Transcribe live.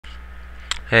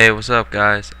Hey, what's up,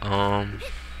 guys? I'm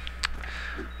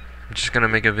just gonna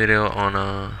make a video on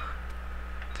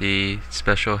the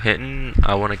special hitting.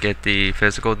 I want to get the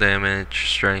physical damage,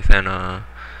 strength, and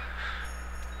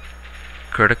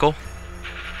critical.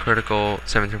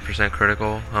 17%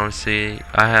 critical. I want to see.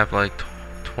 I have like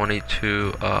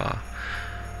 22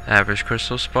 average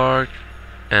crystal spark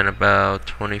and about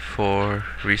 24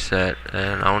 reset,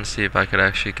 and I want to see if I could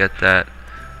actually get that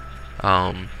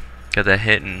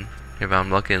hitting if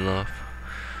I'm lucky enough.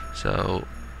 So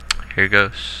here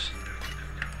goes.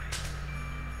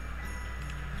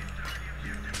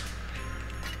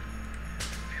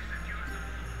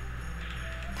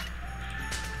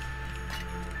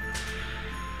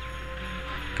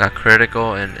 Got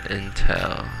critical and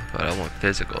intel, but I want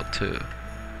physical too.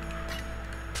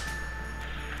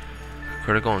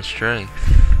 Critical and strength.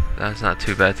 That's not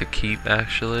too bad to keep,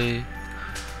 actually.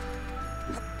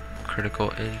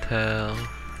 Critical intel.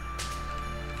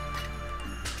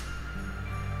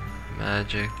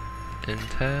 Magic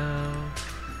intel.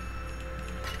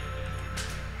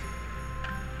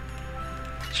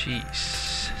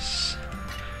 Jesus.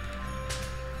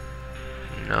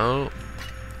 Nope.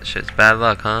 Shit's bad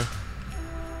luck, huh?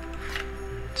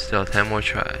 Still 10 more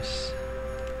tries.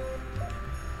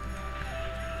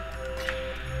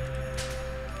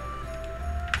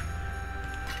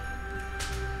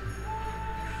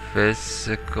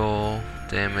 Physical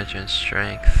damage and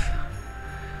strength.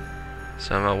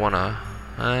 So I might wanna.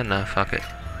 Nah, fuck it.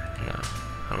 No,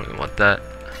 I don't even want that.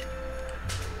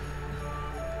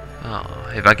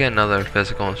 Oh, if I get another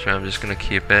physical and strength, I'm just gonna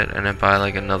keep it and then buy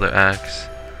like another axe.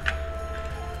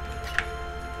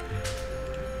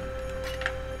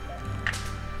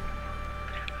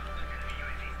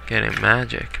 Getting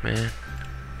magic, man.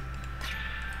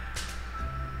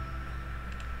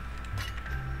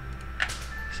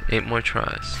 It's 8 more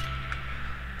tries.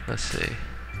 Let's see.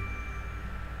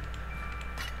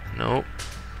 Nope.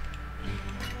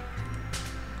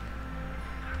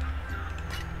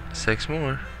 6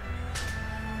 more.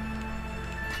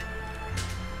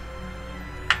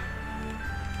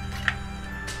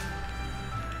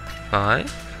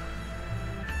 Five.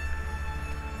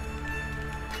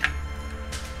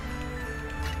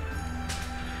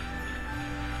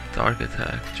 Dark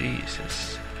attack,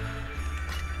 Jesus.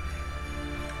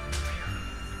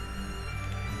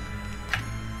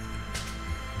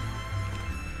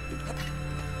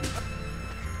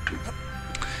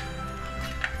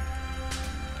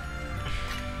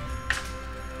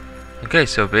 Okay,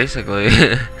 so basically,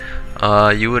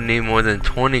 you would need more than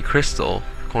 20 crystal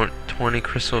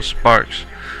sparks,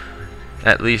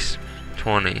 at least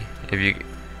 20, if you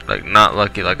like not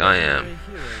lucky like I am.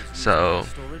 So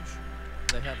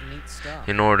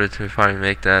in order to finally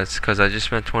make that, it's because I just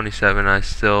spent 27, I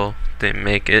still didn't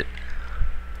make it.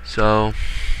 So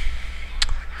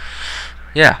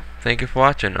yeah, thank you for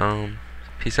watching.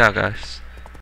 Peace out, guys.